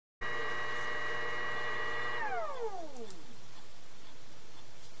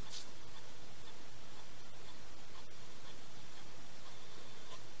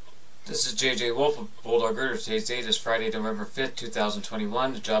This is JJ Wolf of Bulldog Rooter. Today's date is Friday, November 5th,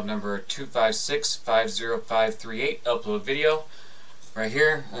 2021. Job number 256-50538. Upload video. Right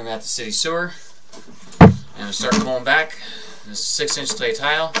here, I'm at the city sewer. And I start pulling back. This is 6-inch clay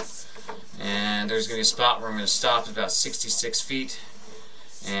tile. And there's going to be a spot where I'm going to stop at about 66 feet.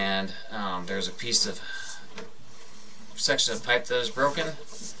 And there's a piece of section of pipe that is broken.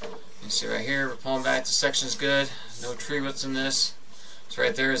 You see right here, we're pulling back. The section's good. No tree roots in this. So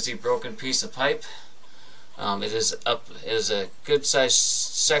right there is the broken piece of pipe. It is a good sized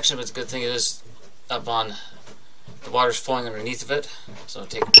section, but the good thing is up on the water's flowing underneath of it. So I'll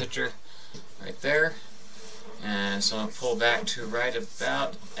take a picture right there. And so I'll pull back to right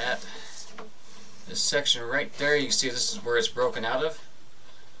about at this section right there. You can see this is where it's broken out of.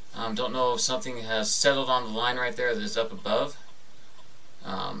 Don't know if something has settled on the line right there that is up above.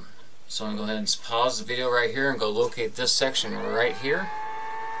 So I'm going to go ahead and just pause the video right here and go locate this section right here.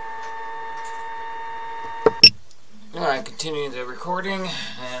 Alright, continuing the recording,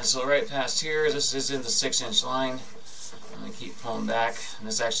 and so right past here, this is in the 6-inch line. I'm going to keep pulling back, and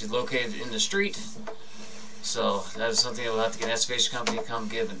this is actually located in the street. So that is something that we'll have to get an excavation company to come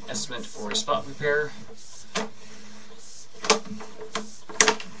give an estimate for a spot repair.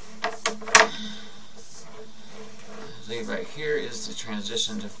 Right here is the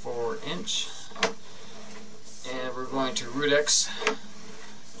transition to 4-inch, and we're going to Rudex.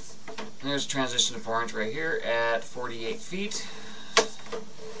 And there's a transition to 4-inch right here at 48 feet.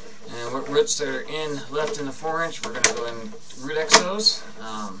 And what roots that are left in the 4-inch, we're going to go and Rudex those.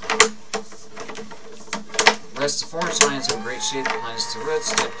 The rest of the 4-inch line is in great shape minus the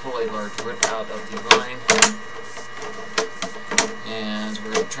roots. Did pull a large root out of the line, and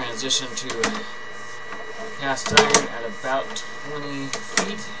we're going to transition to cast iron at about 20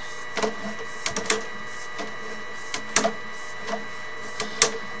 feet.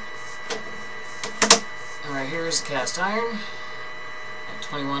 And right here is the cast iron at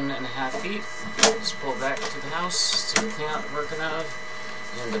 21.5 feet. Just pull back to the house, see the clean out working out of,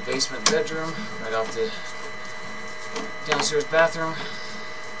 in the basement bedroom, right off the downstairs bathroom.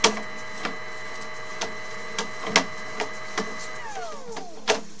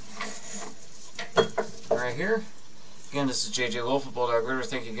 Right here. Again, this is JJ Wolf of Bulldog Rooter.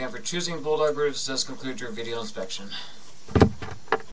 Thank you again for choosing Bulldog Rooter. This does conclude your video inspection.